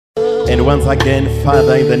And once again,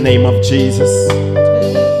 Father, in the name of Jesus,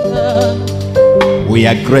 we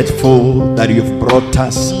are grateful that you've brought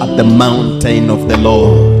us at the mountain of the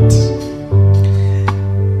Lord,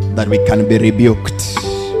 that we can be rebuked,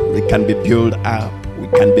 we can be built up, we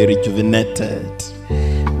can be rejuvenated,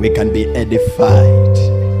 we can be edified,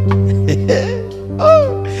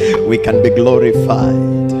 we can be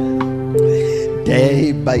glorified.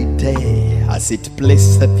 Day by day, as it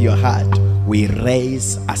pleaseth your heart, we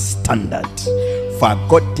raise a standard. For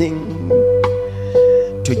according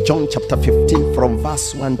to John chapter 15 from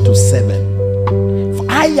verse 1 to 7, for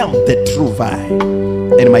I am the true vine,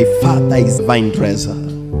 and my Father is vine dresser.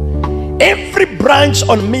 Every branch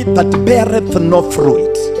on me that beareth no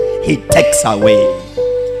fruit, he takes away.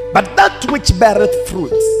 But that which beareth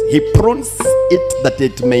fruits, he prunes it that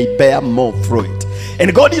it may bear more fruit.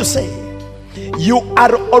 And God, you say, you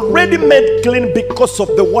are already made clean because of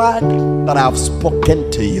the word that I have spoken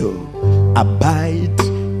to you. Abide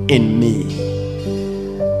in me,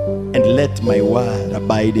 and let my word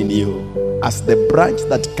abide in you, as the branch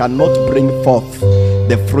that cannot bring forth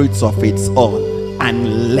the fruits of its own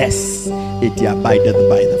unless it abideth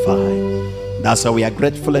by the vine. That's why we are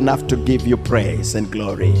grateful enough to give you praise and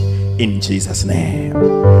glory in Jesus' name.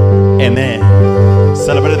 Amen.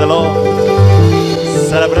 Celebrate the Lord.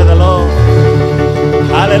 Celebrate the Lord.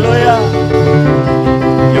 Hallelujah.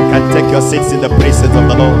 You can take your seats in the presence of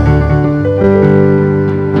the Lord.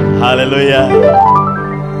 Hallelujah.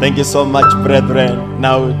 Thank you so much, brethren.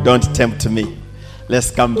 Now don't tempt me.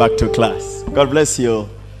 Let's come back to class. God bless you.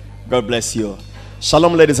 God bless you.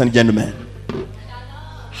 Shalom, ladies and gentlemen.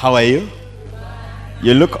 How are you?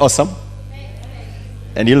 You look awesome.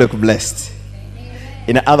 And you look blessed.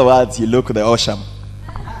 In other words, you look the awesome.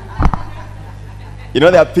 You know,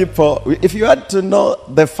 there are people, if you had to know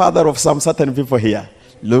the father of some certain people here,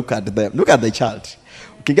 look at them. Look at the child.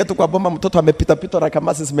 Ukigetu kwa bomba mtoto amepita-pita na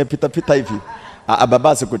kamasi zimepita-pita hivi.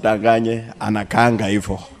 Baba sikutanganye, anakaanga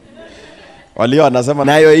hivyo. Walio wanasema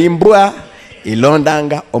nayo imbua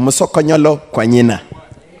ilondanga omusokonyolo kwa nyina.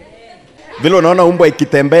 Vile unaona umbwa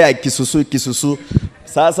ikitembea ikisusu.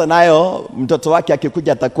 Sasa nayo mtoto wake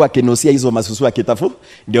akikuja atakuwa kinusia hizo masusu akitafu.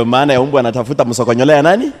 Ndio maana ya umbwa anatafuta msokonyolo ya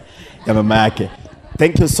nani? Ya mama yake.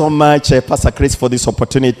 Thank you so much, Pastor Chris, for this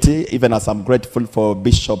opportunity, even as I'm grateful for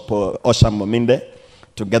Bishop Osham Mominde,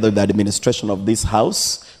 together with the administration of this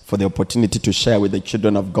house, for the opportunity to share with the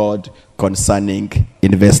children of God concerning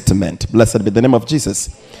investment. Blessed be the name of Jesus.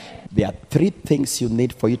 There are three things you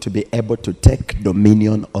need for you to be able to take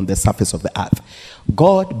dominion on the surface of the earth.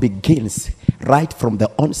 God begins right from the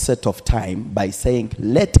onset of time by saying,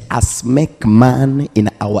 let us make man in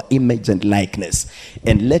our image and likeness,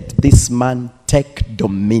 and let this man take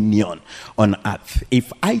dominion on earth.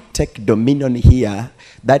 If I take dominion here,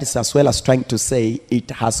 that is as well as trying to say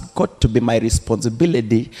it has got to be my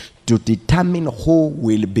responsibility to determine who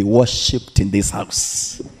will be worshipped in this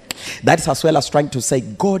house. That is as well as trying to say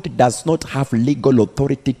God does not have legal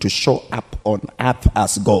authority to show up on earth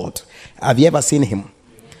as God. Have you ever seen him?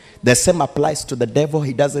 The same applies to the devil.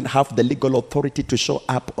 He doesn't have the legal authority to show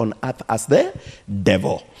up on earth as the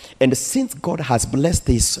devil. And since God has blessed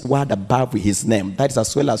his word above his name, that is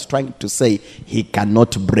as well as trying to say he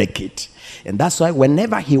cannot break it. And that's why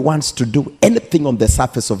whenever he wants to do anything on the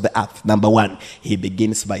surface of the earth, number one, he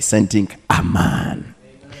begins by sending a man.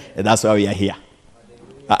 And that's why we are here.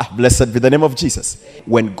 Blessed be the name of Jesus.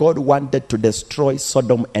 When God wanted to destroy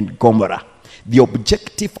Sodom and Gomorrah, the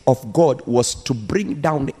objective of God was to bring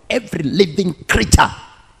down every living creature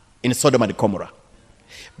in Sodom and Gomorrah.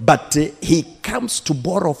 But he comes to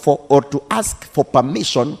borrow for or to ask for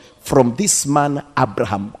permission from this man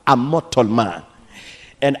Abraham, a mortal man.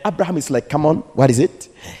 And Abraham is like, come on, what is it?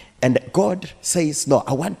 And God says, no,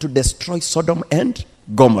 I want to destroy Sodom and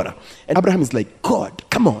Gomorrah. And Abraham is like, God,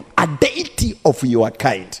 come on, a deity of your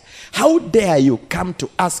kind. How dare you come to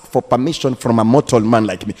ask for permission from a mortal man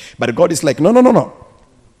like me? But God is like, no.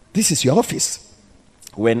 This is your office.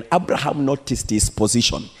 When Abraham noticed his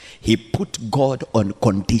position, he put God on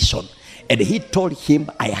condition. And he told him,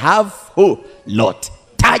 I have, Lot,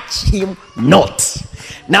 touch him not.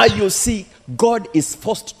 Now you see, God is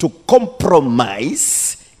forced to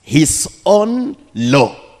compromise his own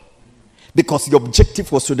law, because the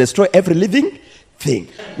objective was to destroy every living thing.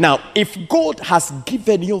 Now, if God has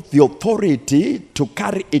given you the authority to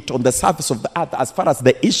carry it on the surface of the earth as far as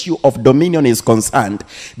the issue of dominion is concerned,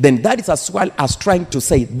 then that is as well as trying to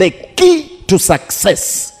say the key to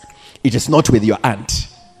success, it is not with your aunt.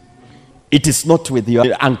 It is not with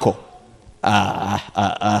your uncle.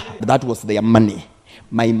 That was their money.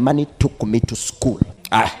 My money took me to school.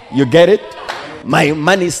 You get it? My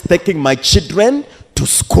money is taking my children to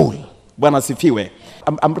school. Bwana asifiwe.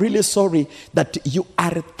 I'm really sorry that you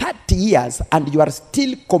are 30 years and you are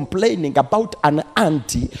still complaining about an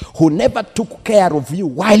auntie who never took care of you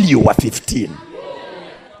while you were 15.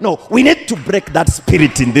 No, we need to break that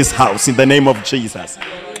spirit in this house in the name of Jesus.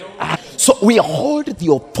 So we hold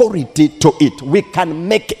the authority to it. We can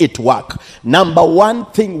make it work. Number one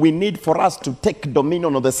thing we need for us to take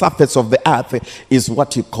dominion on the surface of the earth is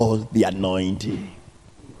what you call the anointing.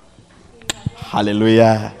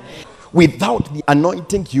 Hallelujah. Without the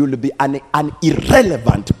anointing, you will be an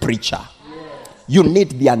irrelevant preacher. You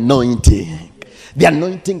need the anointing. The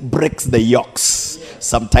anointing breaks the yokes.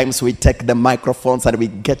 Sometimes we take the microphones and we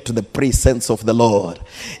get to the presence of the Lord.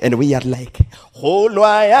 And we are like,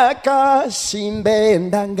 Holwayaka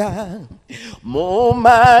shimbendanga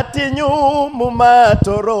mumatinyu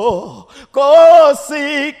mumatoro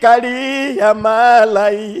kosi kaliya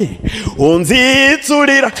malai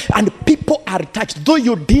unzitsulira. And people are touched. Though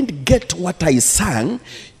you didn't get what I sang,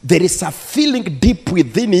 there is a feeling deep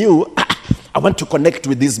within you. I want to connect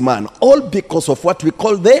with this man. All because of what we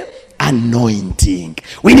call the anointing.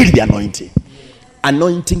 We need the anointing.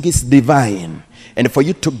 Anointing is divine. And for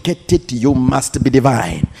you to get it, you must be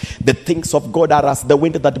divine. The things of God are as the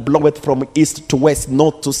wind that bloweth from east to west,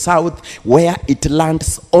 north to south. Where it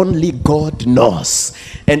lands, only God knows.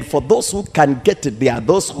 And for those who can get it, there are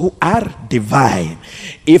those who are divine.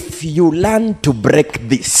 If you learn to break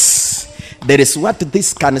this, there is what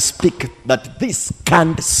this can speak that this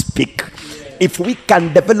can't speak. If we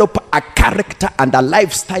can develop a character and a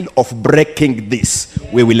lifestyle of breaking this,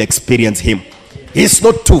 we will experience him. He's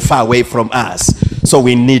not too far away from us. So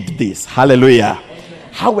we need this. Hallelujah.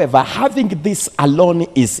 However, having this alone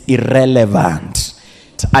is irrelevant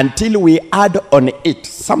until we add on it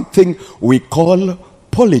something we call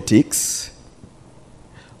politics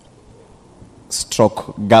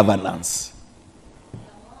stroke governance.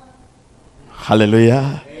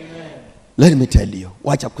 Hallelujah. Let me tell you,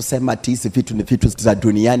 wacha kusema ati hizi vitu ni vitu za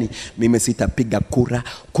duniani, mimi sitapiga kura.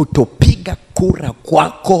 Kutopiga kura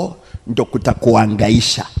kwako ndo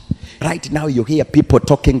kutakuangaisha. Right now you hear people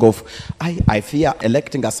talking of, I fear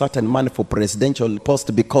electing a certain man for presidential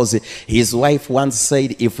post because his wife once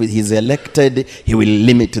said if he's elected, he will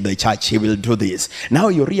limit the church, he will do this. Now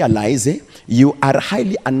you realize you are a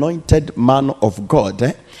highly anointed man of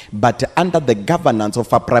God, but under the governance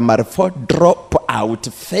of a primary four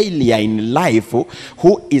dropout failure in life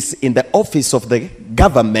who is in the office of the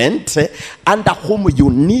government under whom you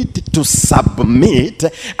need to submit,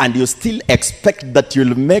 and you still expect that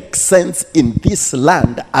you'll make sense in this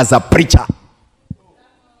land as a preacher.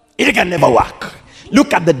 It can never work.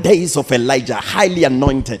 Look at the days of Elijah, highly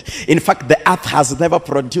anointed. In fact, the earth has never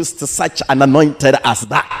produced such an anointed as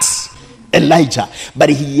that. Elijah, but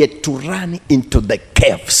he had to run into the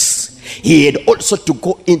caves. He had also to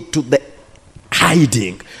go into the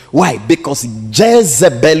hiding. Why? Because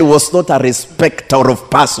Jezebel was not a respecter of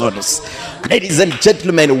persons. Ladies and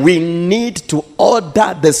gentlemen, we need to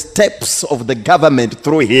order the steps of the government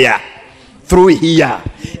through here,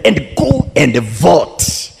 and go and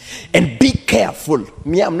vote. And be careful.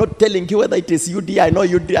 Me, I'm not telling you whether it is UDI. I know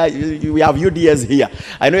UDI, we have UDS here.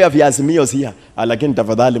 I know you have Yazmios here. Lakini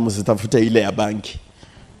tafadhali msitafute ile ya banki.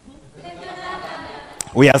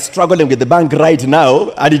 We are struggling with the bank right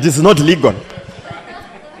now, and it is not legal.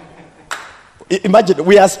 Imagine,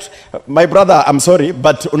 my brother, I'm sorry,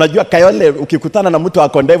 but unajua Kayole ukikutana na mtu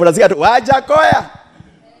akondevu unasikia tu waja koya.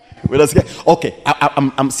 Okay,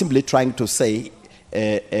 I'm simply trying to say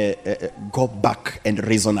go back and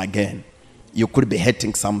reason again. You could be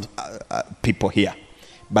hating some people here,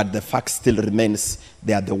 but the fact still remains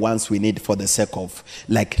they are the ones we need for the sake of,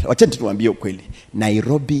 like, wacheni tuambie ukweli,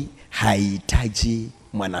 Nairobi haihitaji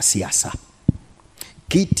mwanasiasa.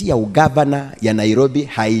 Kiti ya ugavana ya Nairobi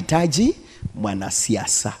haihitaji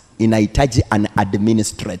mwanasiasa, inahitaji an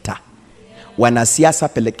administrator. Wanasiasa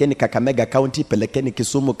pelekeni Kakamega County, pelekeni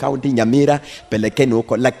Kisumu County, Nyamira, pelekeni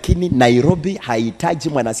huko. Lakini Nairobi haihitaji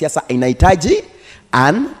mwanasiasa, inahitaji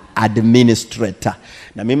an administrator.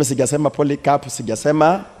 Na mimi sijasema Polycarp,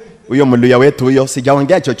 sijasema huyo mluya wetu huyo,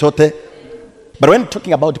 sijaongea chochote. But when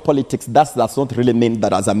talking about politics, that does not really mean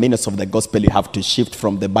that as a minister of the gospel you have to shift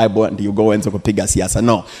from the Bible and you go and kupiga siasa.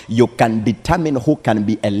 No, you can determine who can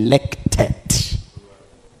be elected,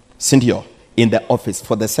 sindio, in the office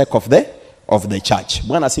for the sake of the church.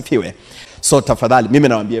 Bwana asifiwe. So tafadhali, mimi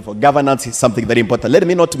nawaambia for governance is something very important. Let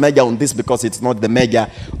me not major on this because it's not the major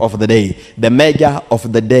of the day. The major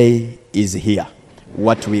of the day is here,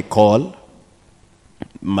 what we call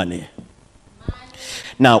money.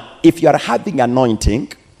 Now, if you are having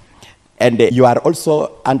anointing and you are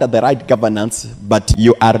also under the right governance, but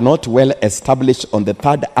you are not well established on the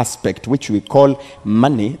third aspect, which we call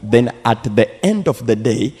money, then at the end of the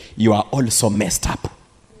day, you are also messed up.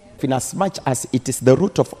 In as much as it is the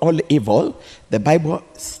root of all evil, the Bible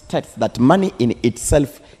states that money in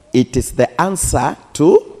itself, it is the answer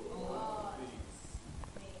to.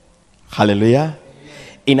 Hallelujah.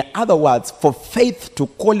 In other words, for faith to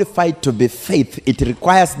qualify to be faith, it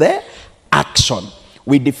requires the action.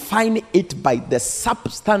 We define it by the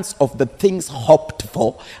substance of the things hoped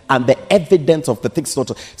for and the evidence of the things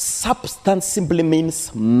not. Substance simply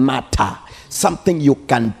means matter, something you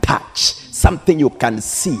can touch, something you can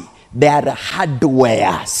see. They are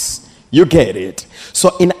hardwares. You get it?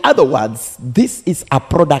 So in other words, this is a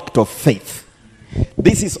product of faith.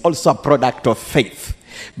 This is also a product of faith.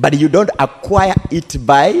 But you don't acquire it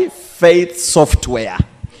by faith software.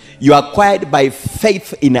 You acquire it by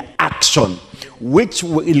faith in action, which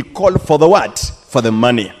will call for the what? For the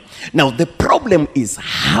money. Now the problem is,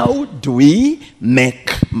 how do we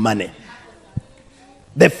make money?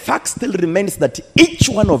 The fact still remains that each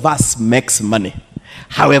one of us makes money,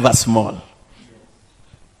 however small.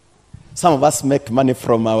 Some of us make money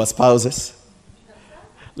from our spouses.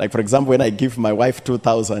 Like, for example, when I give my wife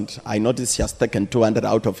 2,000, I notice she has taken 200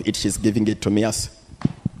 out of it. She's giving it to me as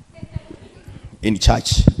in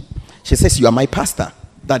church. She says, "You are my pastor."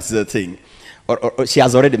 That's the thing. Or she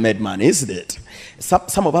has already made money, isn't it?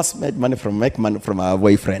 Some of us make money from our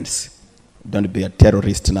boyfriends. Don't be a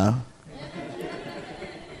terrorist now.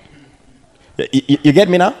 You get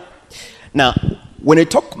me now? Now, when you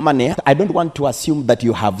talk money, I don't want to assume that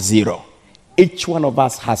you have zero. Each one of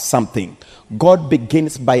us has something. God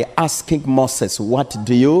begins by asking Moses, "What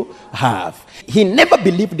do you have?" He never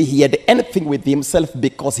believed he had anything with himself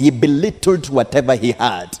because he belittled whatever he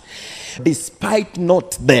had. Despite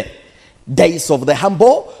not the days of the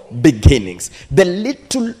humble beginnings, the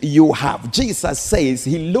little you have. Jesus says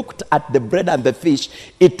he looked at the bread and the fish.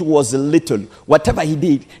 It was little. Whatever he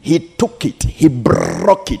did, he took it. He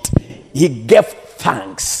broke it. He gave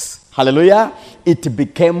thanks. Hallelujah. It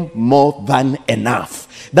became more than enough.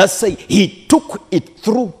 That's say he took it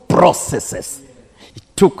through processes. He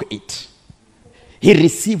took it. He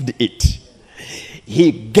received it.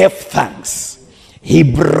 He gave thanks. He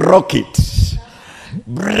broke it.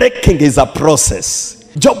 Breaking is a process.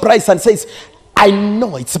 Job writes and says, "I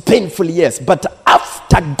know it's painful, yes, but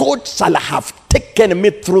after God shall have taken me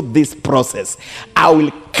through this process, I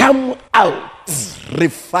will come out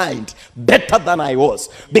refined, better than I was."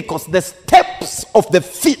 Because the steps of the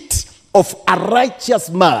feet of a righteous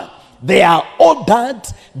man, they are ordered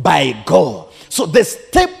by God. So the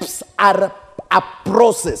steps are a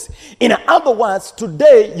process. In other words,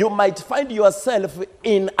 today you might find yourself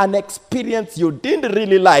in an experience you didn't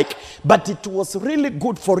really like, but it was really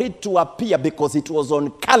good for it to appear because it was on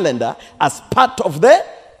calendar as part of the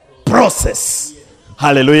process.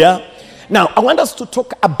 Hallelujah. Now, I want us to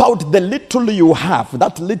talk about the little you have,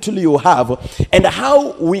 that little you have, and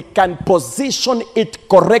how we can position it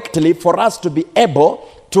correctly for us to be able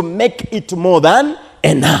to make it more than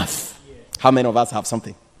enough. How many of us have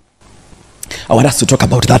something? I want us to talk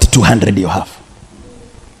about that 200 you have.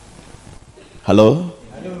 Hello?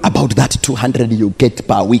 About that 200 you get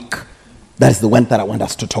per week. That is the one that I want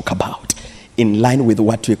us to talk about, in line with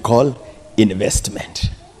what we call investment.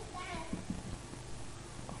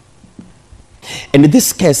 And in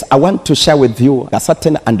this case, I want to share with you a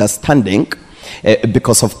certain understanding,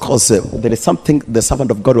 because of course there is something the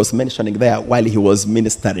servant of God was mentioning there while he was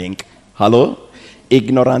ministering. Hello?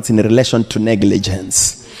 Ignorance in relation to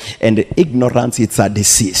negligence. And ignorance, it's a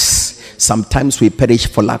disease. Sometimes we perish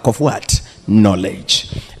for lack of what? Knowledge.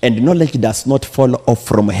 And knowledge does not fall off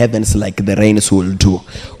from heavens like the rains will do.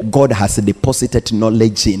 God has deposited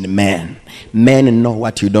knowledge in men. Men know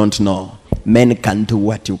what you don't know. Men can do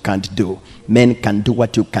what you can't do. Men can do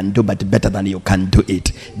what you can do, but better than you can do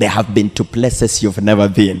it. They have been to places you've never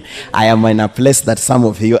been. I am in a place that some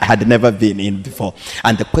of you had never been in before.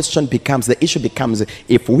 And the issue becomes,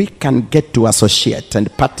 if we can get to associate and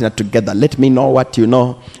partner together, let me know what you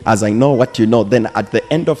know, as I know what you know, then at the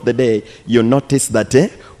end of the day, you notice that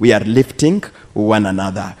we are lifting one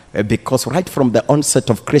another. Because right from the onset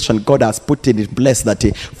of creation, God has put it in place that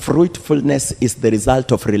fruitfulness is the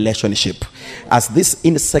result of relationship. As this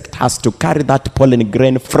insect has to carry that pollen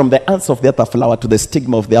grain from the ants of the other flower to the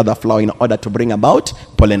stigma of the other flower in order to bring about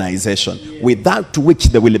pollination, without which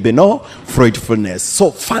there will be no fruitfulness.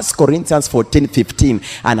 So 1 Corinthians 14:15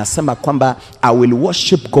 anasema kwamba I will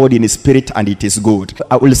worship God in spirit and it is good.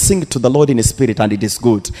 I will sing to the Lord in spirit and it is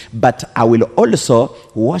good. But I will also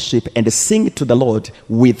worship and sing to to the Lord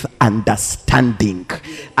with understanding.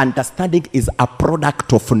 Understanding is a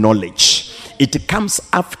product of knowledge. It comes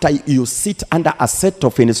after you sit under a set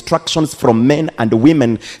of instructions from men and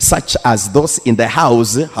women such as those in the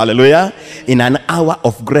house, hallelujah, in an hour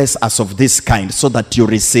of grace as of this kind, so that you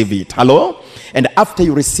receive it. Hello? And after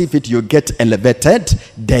you receive it, you get elevated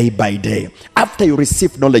day by day. After you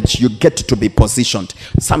receive knowledge, you get to be positioned.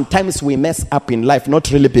 Sometimes we mess up in life,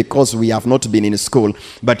 not really because we have not been in school,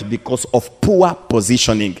 but because of poor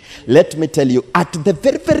positioning. Let me tell you, at the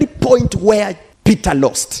very, very point where Peter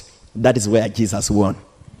lost, that is where Jesus won.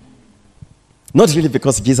 Not really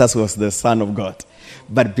because Jesus was the Son of God,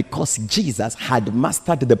 but because Jesus had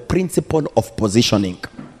mastered the principle of positioning.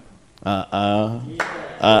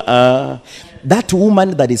 That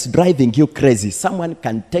woman that is driving you crazy, someone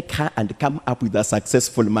can take her and come up with a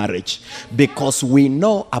successful marriage, because we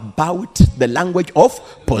know about the language of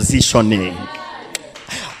positioning.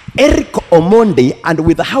 Eric Omondi, and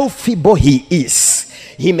with how feeble he is,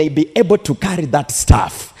 he may be able to carry that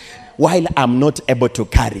stuff, while I'm not able to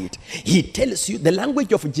carry it. He tells you the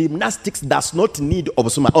language of gymnastics does not need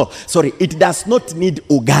it does not need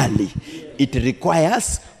ugali. It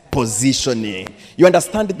requires positioning. You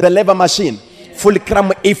understand the lever machine?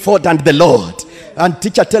 Fulcrum, effort, and the Lord. And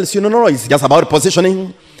teacher tells you, no, it's just about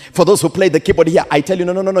positioning. For those who play the keyboard here, I tell you,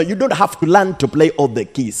 no, you don't have to learn to play all the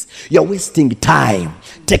keys. You're wasting time.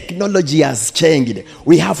 Technology has changed.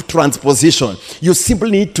 We have transposition. You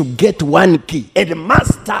simply need to get one key and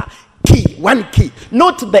master key, one key,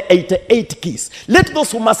 not the 88 keys. Let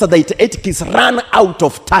those who master the 88 keys run out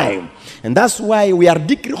of time. And that's why we are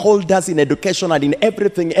degree holders in education and in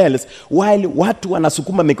everything else. While watu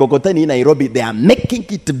wanasukuma mikokoteni in Nairobi, they are making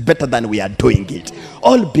it better than we are doing it.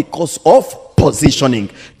 All because of positioning.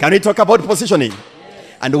 Can we talk about positioning?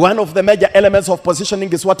 And one of the major elements of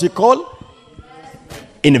positioning is what we call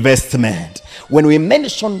investment. When we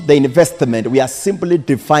mention the investment, we are simply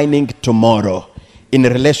defining tomorrow in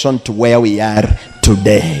relation to where we are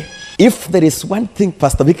today. If there is one thing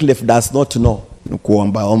Pastor Wycliffe does not know, ni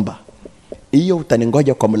kuomba. Iyo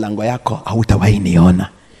utaningoja kwa mlango yako, hautawahi niona.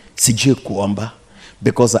 Sijui kuomba,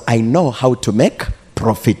 because I know how to make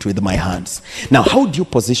profit with my hands. Now, how do you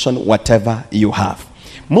position whatever you have?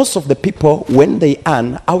 Most of the people, when they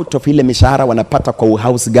earn out of ile mishahara wanapata kwa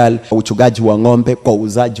house girl, uchugaji wa ng'ombe, kwa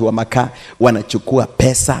uzaji wa makaa, wanachukua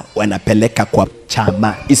pesa, wanapeleka kwa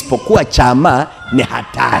chama. Isipokuwa chama ni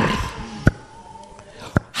hatari.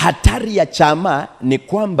 Hatari ya chama ni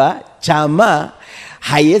kwamba chama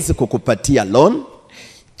haiwezi kukupatia loan,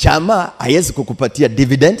 chama haiwezi kukupatia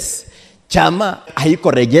dividends, chama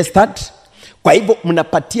haiko registered. Kwa hivyo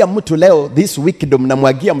mnapatia mtu leo, this week ndo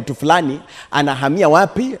mnamwagia mtu fulani, anahamia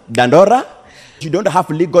wapi? Dandora. You don't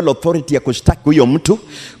have legal authority ya kushtaki huyo mtu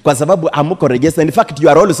kwa sababu hamuko registered. In fact, you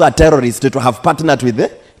are also a terrorist to have partnered with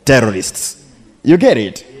the terrorists. You get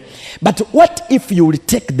it? But what if you will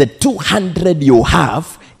take the 200 you have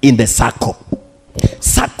in the SACCO?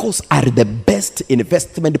 SACCOs are the best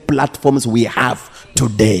investment platforms we have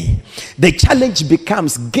today. The challenge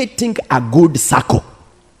becomes getting a good SACCO.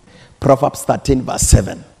 Proverbs 13 verse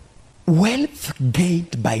 7. Wealth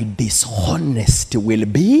gained by dishonesty will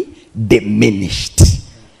be diminished,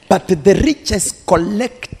 but the riches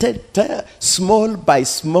collected small by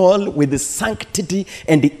small with sanctity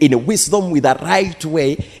and in wisdom with a right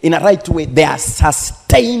way, they are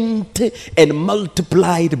sustained and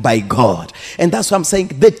multiplied by God. And that's what I'm saying.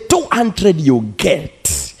 The 200 you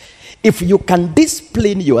get, if you can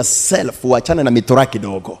discipline yourself, wachana na mitura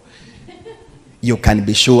kidogo, you can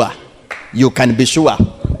be sure. You can be sure.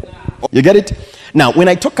 You get it? Now, when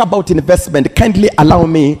I talk about investment, kindly allow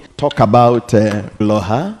me to talk about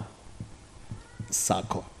GLOHA,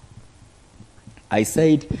 SACCO. I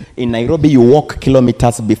said, in Nairobi, you walk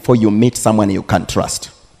kilometers before you meet someone you can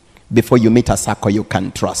trust. Before you meet a SACCO you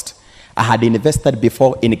can trust. I had invested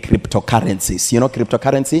before in cryptocurrencies. You know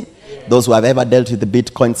cryptocurrency? Those who have ever dealt with the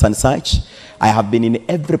bitcoins and such. I have been in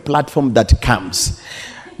every platform that comes.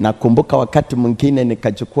 Nakumbuka wakati mwingine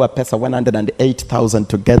nikachukua pesa 108,000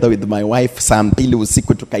 together with my wife. Saa 2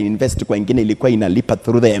 usiku tukainvest kwa ingine ilikuwa inalipa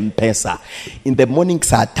through the M-Pesa. In the morning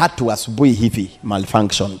saa 3 asubuhi hivi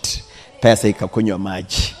malfunctioned. Pesa ikakunywa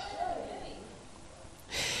maji.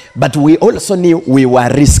 But we also knew we were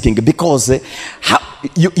risking because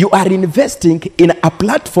you are investing in a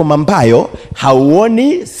platform ambayo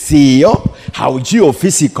hauoni CEO, haujui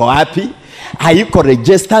ofisi iko wapi, haiko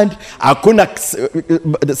registered, hakuna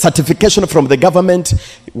certification from the government.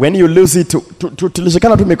 When you lose it,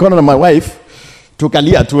 tulishikana tu mikono na my wife,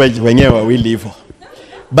 tukalia tu wenyewe wawili hivyo.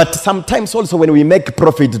 But sometimes also when we make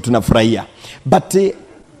profit tunafurahia. But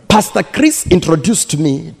Pastor Chris introduced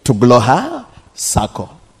me to GLOHA SACCO.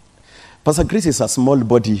 Pastor Chris is a small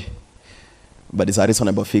body, but it's a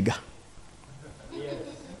reasonable figure.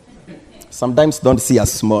 Sometimes don't see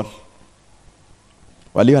as small.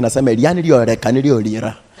 Walio anasema yani ndio reka ndio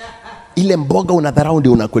lira. Ile mboga unadharau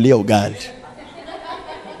ndio unakulia ugali.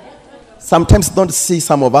 Sometimes don't see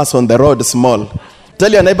some of us on the road small.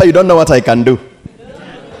 Tell your neighbor you don't know what I can do.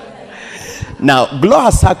 Now,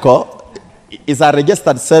 GLOHA SACCO is a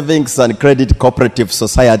registered savings and credit cooperative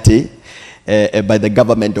society by the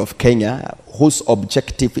government of Kenya, whose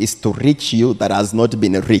objective is to reach you that has not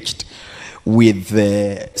been reached with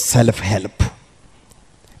self-help.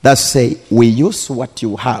 That's say, we use what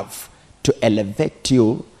you have to elevate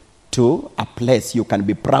you to a place you can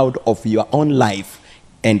be proud of your own life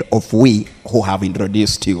and of we who have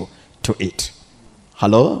introduced you to it.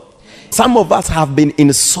 Hello? Some of us have been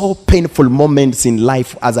in so painful moments in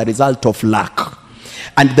life as a result of lack.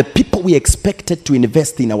 And the people we expected to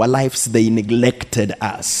invest in our lives, they neglected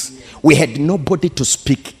us. We had nobody to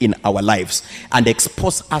speak in our lives and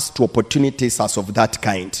expose us to opportunities as of that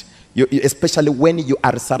kind. Especially when you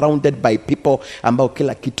are surrounded by people ambao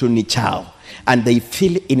kila kitu ni chao, and they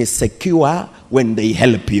feel insecure when they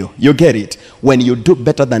help you. You get it? When you do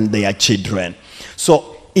better than their children.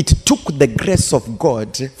 So it took the grace of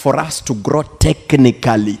God for us to grow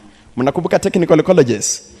technically. Mnakumbuka technical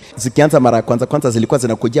colleges? Zikianza mara kwanza zilikuwa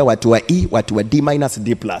zinakujia watu wa E, watu wa D-,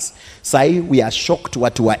 D+. Sai we are shocked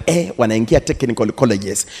watu wa A wanaingia technical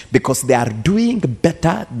colleges because they are doing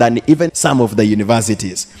better than even some of the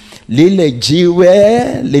universities. Lile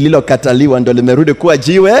jiwe lililokataliwa ndo limerudi kuwa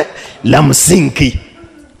jiwe la msingi.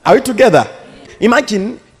 Are we together?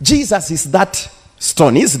 Imagine Jesus is that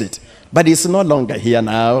stone, isn't it? But it's no longer here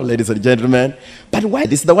now, ladies and gentlemen. But why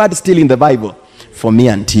is the word still in the Bible? For me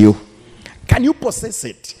and you. Can you possess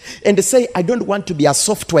it and say, I don't want to be a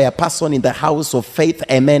software person in the house of faith,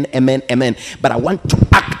 amen, amen, amen, but I want to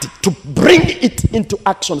act, to bring it into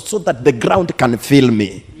action so that the ground can feel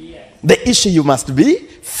me. Yes. The issue you must be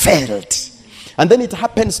felt. And then it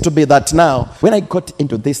happens to be that now, when I got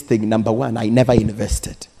into this thing, number one, I never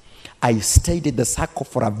invested. I stayed in the SACCO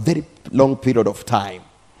for a very long period of time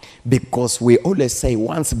because we always say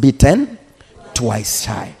once bitten, twice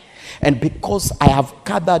shy. And because I have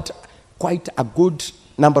gathered quite a good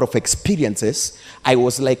number of experiences, I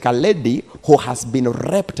was like a lady who has been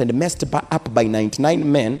raped and messed up by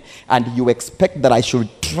 99 men, and you expect that I should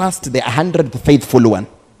trust the 100th faithful one.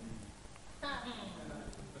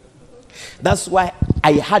 That's why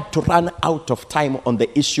I had to run out of time on the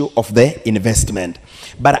issue of the investment.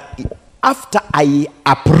 But after I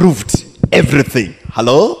approved everything,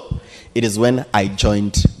 hello, it is when I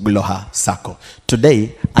joined GLOHA SACCO.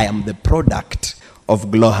 Today, I am the product of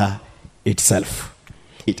GLOHA itself.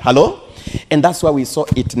 Hello? And that's why we saw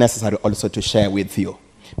it necessary also to share with you.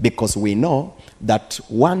 Because we know that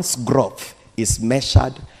one's growth is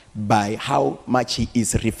measured by how much he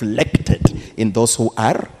is reflected in those who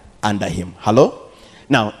are under him. Hello?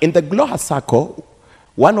 Now, in the GLOHA SACCO,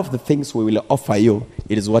 one of the things we will offer you,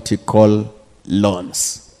 it is what we call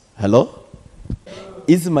loans. Hello?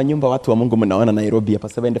 Hizi manyumba watu wa Mungu mnaona Nairobi hapa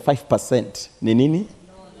 75% ni nini?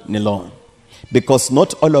 Ni loan. Because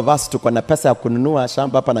not all of us tuko na pesa ya kununua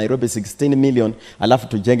shamba hapa Nairobi 16 million alafu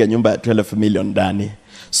tujenge nyumba ya 12 million ndani.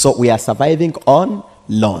 So we are surviving on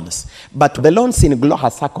loans. But the loans in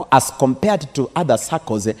GLOHA SACCO, as compared to other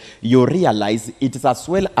SACCOs, you realize it is as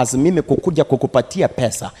well as mimi kukuja kukupatia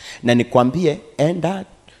pesa na nikwambie enda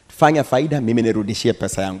fanya faida, mimi nirudishie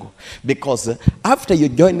pesa yangu. Because after you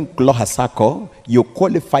join GLOHA SACCO, you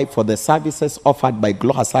qualify for the services offered by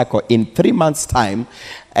GLOHA SACCO in 3 months' time,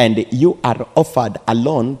 and you are offered a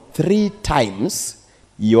loan 3 times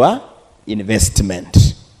your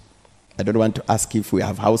investment. I don't want to ask if we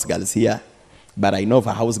have house girls here, but I know of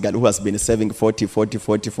a house girl who has been saving 40.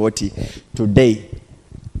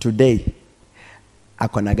 Today,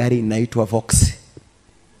 akona gari inaitwa Vox.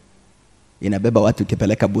 Inabeba watu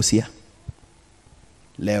kipeleka Busia.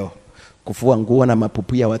 Leo kufua nguo na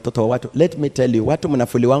mapupu ya watoto wa watu. Let me tell you, watu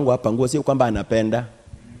mnafuli wangu hapa nguo sio kwamba anapenda.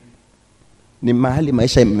 Ni mahali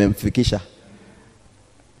maisha imemfikisha.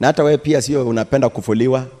 Na hata wewe pia sio unapenda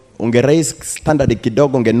kufuliwa. Unge raise standard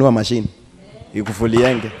kidogo, ungenunua machine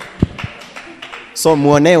ikufulienge. So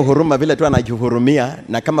muonee huruma vile tu anajihurumia,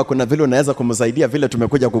 na kama kuna vile unaweza kumsaidia vile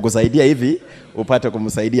tumekuja kukusaidia hivi upate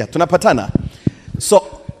kumsaidia. Tunapatana. So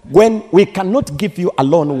when we cannot give you a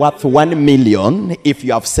loan worth 1 million if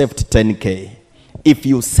you have saved 10K. If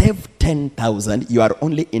you save 10,000, you are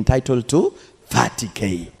only entitled to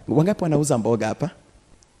 30K. Wangapi wanauza mboga hapa?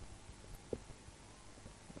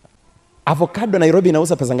 Avocado Nairobi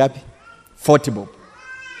inauza pesa ngapi? 40 bob.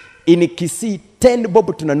 In Kisii 10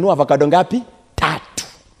 bob tunanunua avocado ngapi?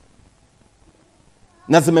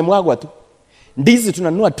 na zimemwagwa tu. Ndizi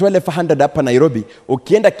tunanunua 1200 hapa Nairobi,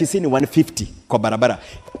 ukienda Kisini 150 kwa barabara.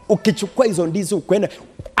 Ukichukua hizo ndizi ukwenda,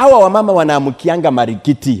 hawa wamama wanaamukianga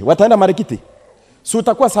Marikiti, wataenda Marikiti, so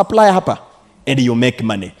utakuwa supplier hapa and you make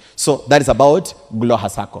money. So that is about GLOHA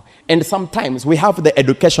SACCO. And sometimes we have the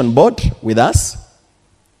education board with us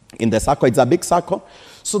in the SACCO. It's a big SACCO,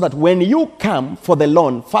 so that when you come for the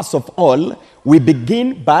loan, first of all, we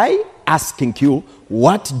begin by asking you,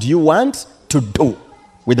 what do you want to do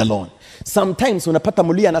with the loan? Sometimes unapata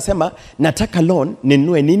mulia anasema nataka loan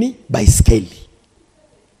ninunue nini? Baiskeli.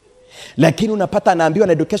 Lakini unapata anaambiwa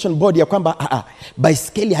na education board ya kwamba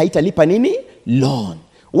baiskeli haitalipa nini? Loan.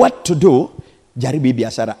 What to do? Jaribu hii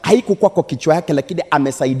biashara. Haikuwa kwa kichwa yake, lakini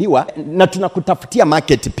amesaidiwa na tunakutafutia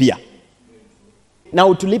market pia. Na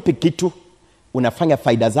utulipi kitu, unafanya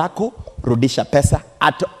faida zako, rudisha pesa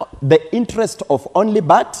at the interest of only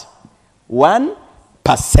but 1%.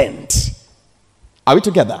 Are we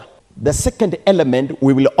together? The second element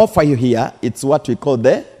we will offer you here, it's what we call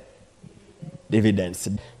the dividends.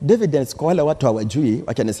 Dividends, kwa wale watu hawajui,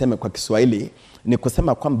 wacha niseme kwa Kiswahili, ni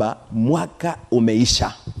kusema kwamba mwaka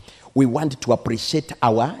umeisha. We want to appreciate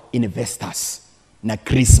our investors na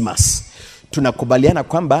Christmas. Tunakubaliana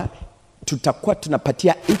kwamba tutakuwa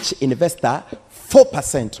tunapatia each investor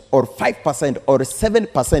 4% or 5% or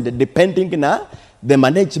 7% depending na the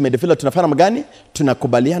management vile tunafanya magani.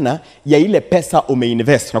 Tunakubaliana ya ile pesa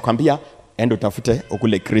umeinvest, tunakwambia enda utafute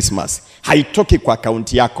ukule Christmas. Haitoki kwa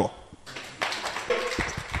account yako.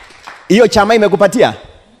 Hiyo chama imekupatia?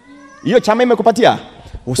 Hiyo chama imekupatia?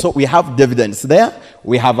 So we have dividends there.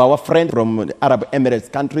 We have our friend from Arab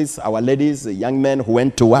Emirates countries, our ladies, young men who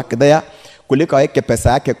went to work there. Kuliko aweke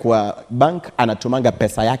pesa yake kwa bank, anatumanga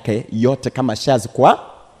pesa yake yote kama shares kwa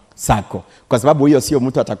SACCO. Kwa sababu hiyo sio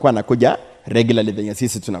mtu atakuwa anakuja regularly venye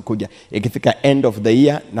sisi tunakuja. Ikifika end of the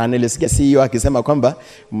year, na nilisikia CEO akisema kwamba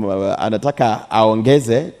anataka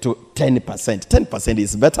aongeze to 10%. 10%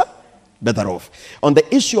 is better off. On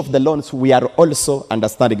the issue of the loans, we are also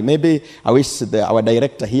understanding. Maybe I wish our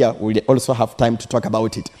director here will also have time to talk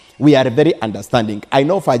about it. We are very understanding. I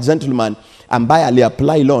know for a gentleman ambaye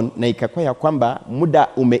ali-apply loan na ikakuwa ya kwamba muda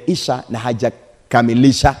umeisha na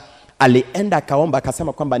hajakamilisha, alienda akaomba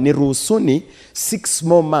akasema kwamba niruhusuni 6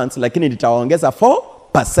 more months, lakini nitaongeza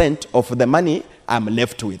 4% of the money I'm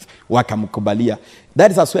left with. Wakamkubalia.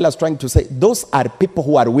 That is as well as trying to say, those are people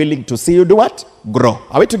who are willing to see you do what? Grow.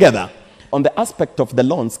 Are we together? On the aspect of the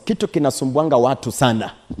loans, kitu kinasumbuanga watu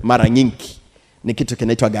sana mara nyingi ni kitu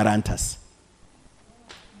kinaitwa guarantors.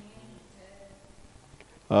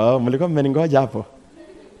 Mlikuwa mmeningoja hapo.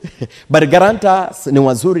 But guarantors ni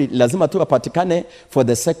wazuri, lazima tu wapatikane for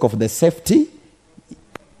the sake of the safety.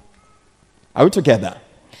 Are we together?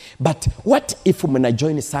 But what if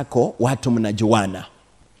mnajoin SACCO watu mnajuana?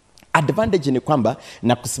 Advantage ni kwamba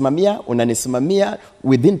na kusimamia, unanisimamia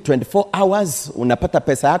within 24 hours, unapata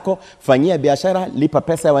pesa yako, fanyia biashara, lipa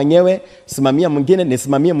pesa wenyewe, simamia mwingine,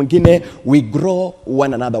 nisimamia mwingine, we grow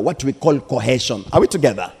one another, what we call cohesion. Are we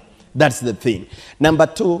together? That's the thing. Number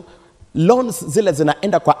 2, loans zile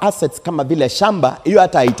zinaenda kwa assets kama vile shamba, hiyo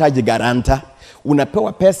hata haihitaji guarantor.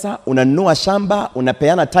 Unapewa pesa, unanunua shamba,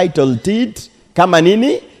 unapeana title deed, kama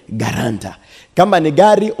nini? Guarantor. Kama ni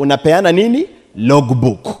gari, unapeana nini?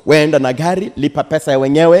 Logbook. Weenda na gari, lipa pesa ya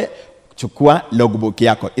wenyewe, chukua logbook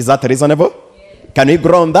yako. Is that reasonable? Yes. Can we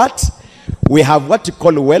grow on that? We have what you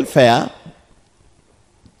call welfare.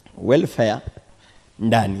 Welfare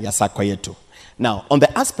ndani ya SACCO yetu. Now, on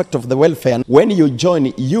the aspect of the welfare, when you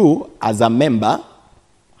join you as a member,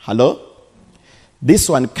 hello, this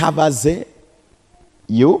one covers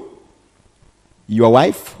you, your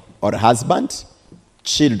wife or husband,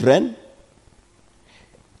 children.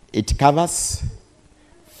 It covers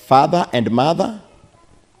father and mother,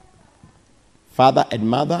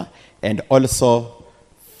 and also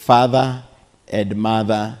father and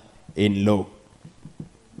mother-in-law.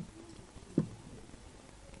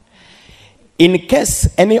 In case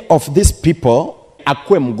any of these people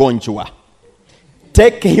akue mgonjwa,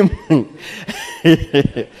 take him.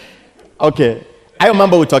 Okay, hayo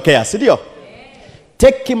mambo utokea, si ndio?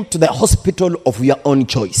 Take him to the hospital of your own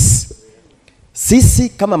choice. Sisi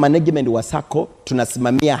kama management wa SACCO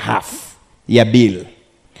tunasimamia half ya bill.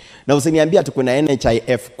 Na usiniambia tu kuna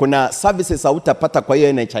NHIF, kuna services hautapata kwa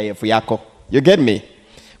hiyo NHIF yako. You get me?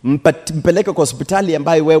 Mpeleke kwa hospitali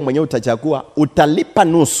ambayo wewe mwenyewe utachagua, utalipa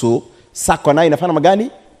nusu, SACCO nayo inafanya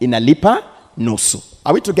magani? Inalipa nusu.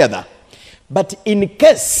 Are we together? But in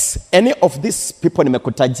case any of these people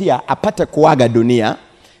nimekutajia apate kuaga dunia,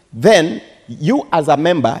 then you as a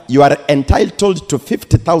member, you are entitled to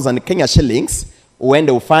 50,000 Kenya shillings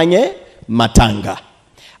uende ufanye matanga.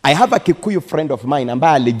 I have a Kikuyu friend of mine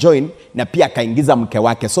ambaye alijoin na pia akaingiza mke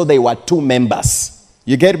wake, so they were 2 members.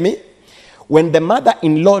 You get me? When the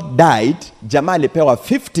mother-in-law died, jamaa alipewa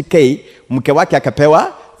 50k, mke wake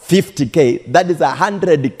akapewa 50k. That is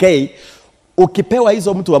 100k. Ukipewa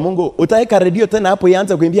hizo mtu wa Mungu, utaweka redio tena hapo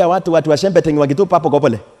ianze kuimbia watu wa Shembeteng wakitupa hapo kwa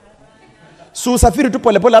pole. So usafiri tu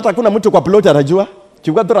pole pole, hata hakuna mtu kwa plot atajua.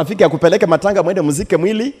 Chukua tu rafiki akupeleke matanga, mwende muzike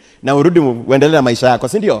mwili na urudi uendelee na maisha yako,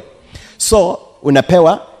 si ndio? So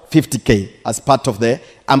unapewa 50k as part of the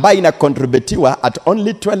ambayo ina contributiwa at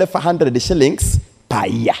only 1200 shillings per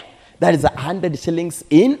year. That is 100 shillings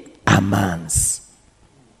in a month.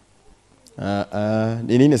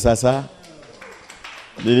 Ni nini sasa?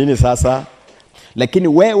 Ni nini sasa? Lakini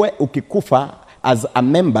wewe ukikufa as a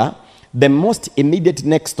member, the most immediate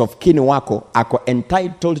next of kin wako ako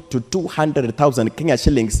entitled to 200,000 Kenya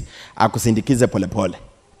shillings akusindikize pole pole.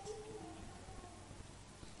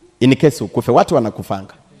 In case ukufe, watu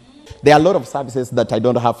wanakufanga. There are a lot of services that I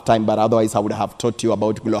don't have time, but otherwise I would have taught you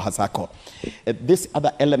about GLOHA SACCO. This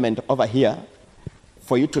other element over here,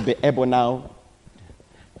 for you to be able now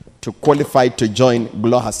to qualify to join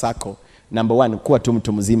GLOHA SACCO, number 1, kuwa tu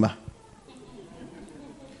mtu mzima.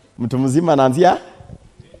 Mtu mzima anaanzia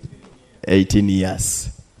 18 years.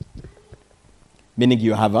 Meaning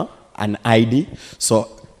you have an ID. So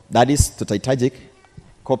that is tutahitaji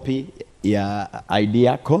copy ya ID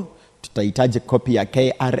yako, tutahitaji copy ya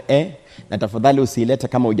KRA, na tafadhali usilete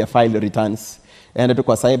kama hujafile returns. Enda tu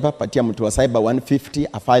kwa cyber, patia mtu wa cyber 150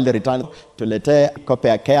 a file return, tuletee copy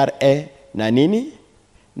ya KRA na nini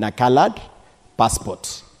na colored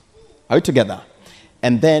passport. Are we together?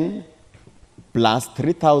 And then plus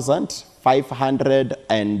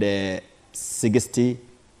 3,560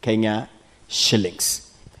 Kenya shillings.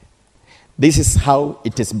 This is how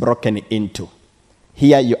it is broken into.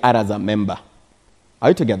 Here you are as a member. Are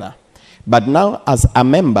we together? But now as a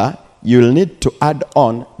member, you'll need to add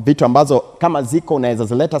on vitu ambazo kama ziko unaweza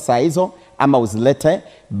zileta saa hizo ama uzilete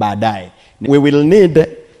baadaye. We will need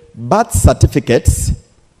birth certificates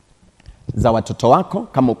za watoto wako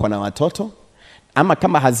kama uko na watoto, ama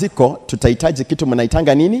kama haziko tutahitaji kitu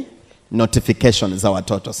mnaitanga nini? Notification za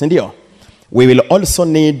watoto, si ndio? We will also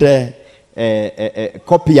need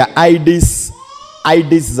copy ya IDs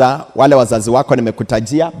za wale wazazi wako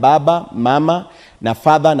nimekutajia, baba, mama na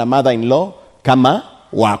father na mother-in-law kama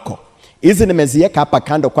wako. Hizi nimeziweka hapa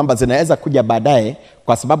kando kwamba zinaweza kuja baadaye,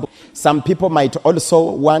 kwa sababu some people might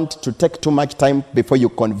also want to take too much time before you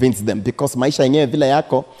convince them, because maisha yenyewe vile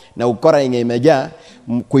yako na ukora yenyewe imejaa,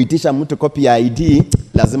 kuitisha mtu copy ya ID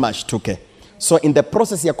lazima ashtuke. So in the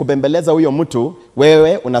process ya kubembeleza huyo mtu,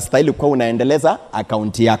 wewe unastahili kuwa unaendeleza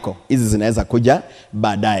akaunti yako. Hizi zinaweza kuja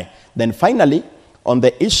baadaye. Then finally, on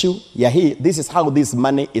the issue ya hii, this is how this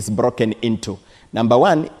money is broken into. Number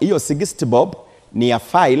 1, hiyo 60 bob ni ya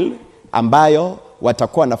file ambayo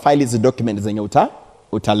watakuwa na file hizi documents zenye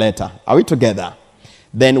utaleta. Are we together?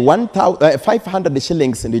 Then 500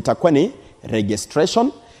 shillings ndio itakuwa ni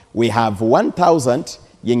registration. We have 1,000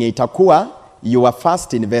 yenye itakuwa your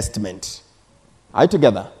first investment. Are we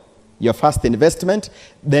together? Your first investment.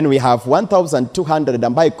 Then we have 1,200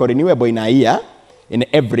 ambayo iko renewable in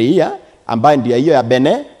every year, ambayo ndio hiyo ya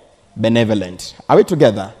benevolent. Are we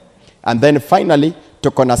together? And then finally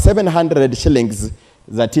tuko na 700 shillings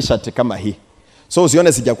za t-shirt kama hii. So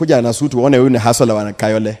usione sijakuja na suit uone huyu ni hustler wa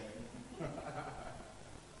Kayole.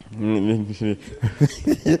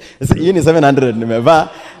 Hii ni 700 nimevaa,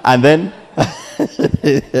 and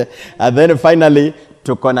then finally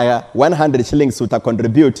tuko na 100 shillings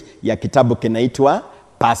utacontribute ya kitabu kinaitwa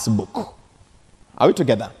passbook. Are we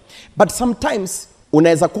together? But sometimes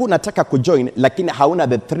unaweza kuwa unataka kujoin lakini hauna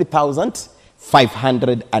the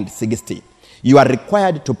 3,560. You are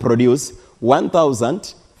required to produce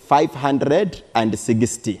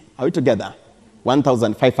 1,560. Are we together?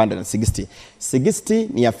 1,560. 60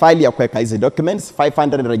 ni ya file ya kuweka hizi documents,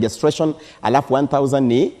 500 registration, alafu 1,000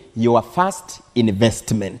 ni your first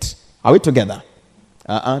investment. Are we together?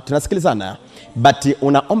 Tunasikilizana. But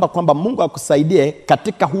unaomba kwamba Mungu akusaidie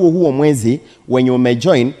katika huo mwezi wenye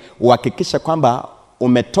umejoin, uhakikishe kwamba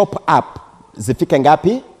umetop up zifike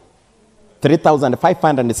ngapi?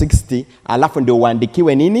 3,560, alafu ndio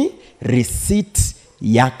uandikiwe nini? Receipt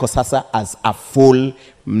yako sasa as a full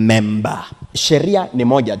member. Sheria ni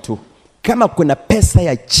moja tu. Kama kuna pesa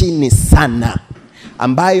ya chini sana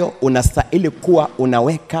ambayo unastahili kuwa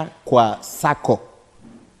unaweka kwa SACCO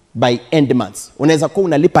by end months, unaweza kuwa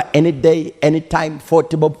unalipa any day, any time,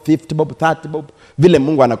 40 bob, 50 bob, 30 bob, vile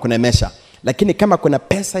Mungu anakunemesha. Lakini kama kuna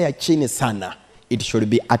pesa ya chini sana, it should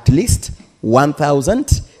be at least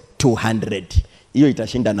 1,200. Hiyo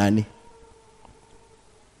itashinda nani?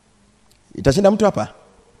 Itashinda mtu hapa?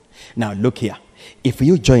 Now look here. If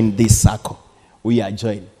you join this SACCO, we are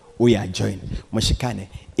joined. Mshikane.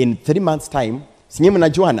 In 3 months time, sinyi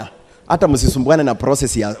mnajuana. Hata msisumbuane na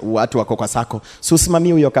process ya watu wako kwa SACCO.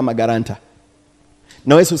 Susimamie huyo kama garanta.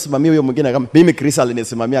 Na wewe usimamie huyo mwingine kama mimi Chris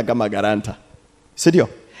alinisimamia kama garanta. Sidio?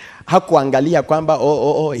 Hakuangalia kwamba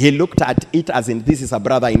he looked at it as in this is a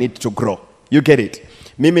brother I need to grow. You get it?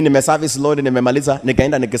 Mimi nimeservice Lord, nimemaliza,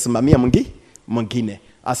 nikaenda nikisimamia mwingine.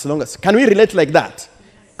 As long as, can we relate like that?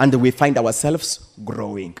 And we find ourselves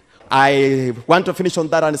growing. I want to finish on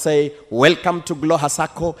that and say, welcome to GLOHA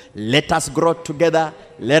SACCO. Let us grow together.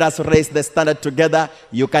 Let us raise the standard together.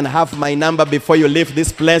 You can have my number before you leave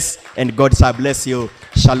this place, and God shall bless you.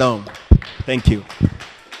 Shalom. Thank you.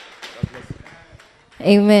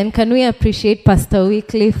 Amen. Can we appreciate Pastor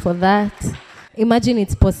Wycliffe for that? Imagine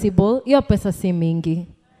it's possible. Your pesa si mingi.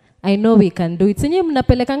 I know we can do it. Sinye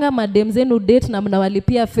mnapelekanga madem zenu date na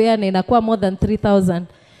mnawalipia fare na inakuwa more than 3,000.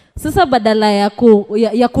 Sasa badala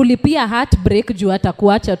ya kulipia heartbreak juu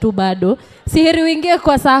atakuacha tu bado, si heri uingie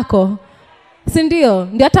kwa SACCO. Si ndio?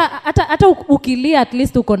 Ndio hata ukilia at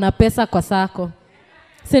least uko na pesa kwa SACCO.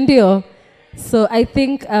 Si ndio? So I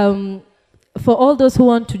think for all those who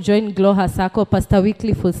want to join GLOHA SACCO, Pastor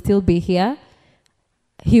Wycliffe will still be here.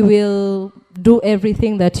 He will do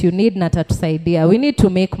everything that you need na tatusaidia. We need to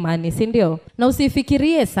make money, si ndio? Na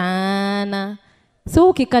usifikirie sana. So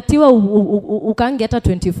ukikatiwa ukange hata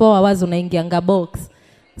 24 hours unaingianga box.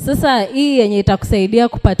 Sasa hii yenye itakusaidia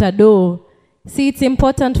kupata do. See, it's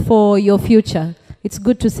important for your future. It's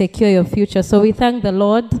good to secure your future. So we thank the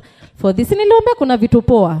Lord for this. Niliomba kuna vitu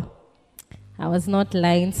poa. I was not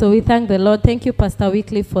lying. So we thank the Lord. Thank you, Pastor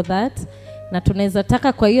Wycliffe, for that. Na tunaweza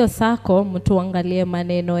taka kwa hiyo SACCO mtuangalie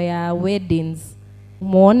maneno ya weddings.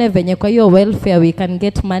 Muone venye kwa hiyo welfare we can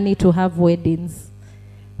get money to have weddings.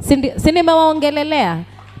 Si nimewaongelelea?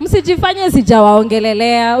 Msijifanye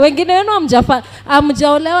sijawaongelelea. Wengine wenu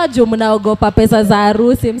hamjaolewa juu mnaogopa pesa za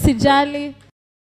harusi. Msijali.